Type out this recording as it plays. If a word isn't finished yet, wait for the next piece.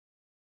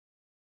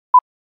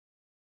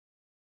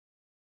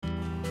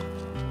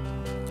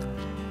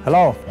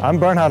Hello, I'm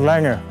Bernhard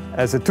Langer.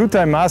 As a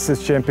two-time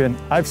Masters champion,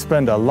 I've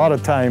spent a lot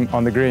of time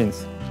on the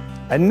greens.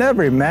 I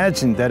never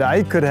imagined that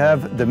I could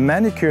have the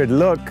manicured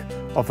look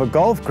of a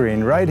golf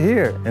green right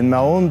here in my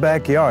own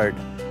backyard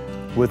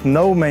with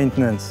no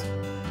maintenance.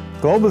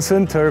 Global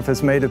Syn Turf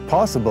has made it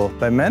possible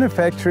by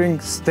manufacturing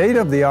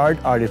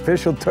state-of-the-art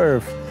artificial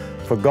turf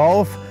for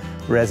golf,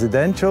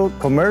 residential,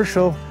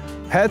 commercial,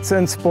 pets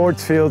and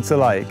sports fields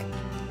alike.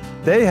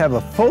 They have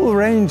a full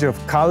range of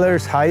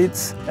colors,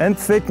 heights and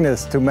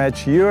thickness to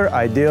match your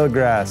ideal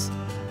grass.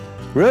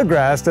 Real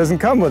grass doesn't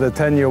come with a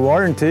 10-year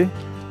warranty,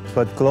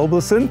 but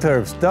Global Syn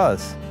Turf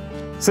does.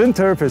 Syn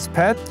Turf is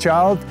pet,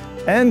 child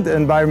and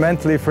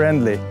environmentally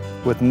friendly,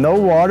 with no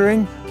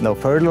watering, no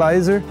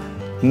fertilizer,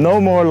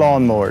 no more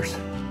lawnmowers.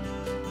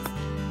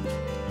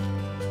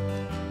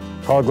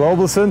 Call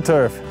Global Syn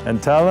Turf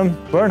and tell them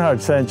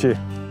Bernhard sent you.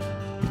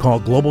 Call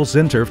Global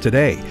Syn Turf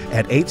today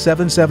at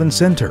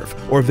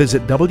 877-SYN-TURF or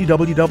visit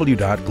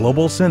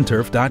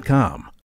www.globalsynturf.com.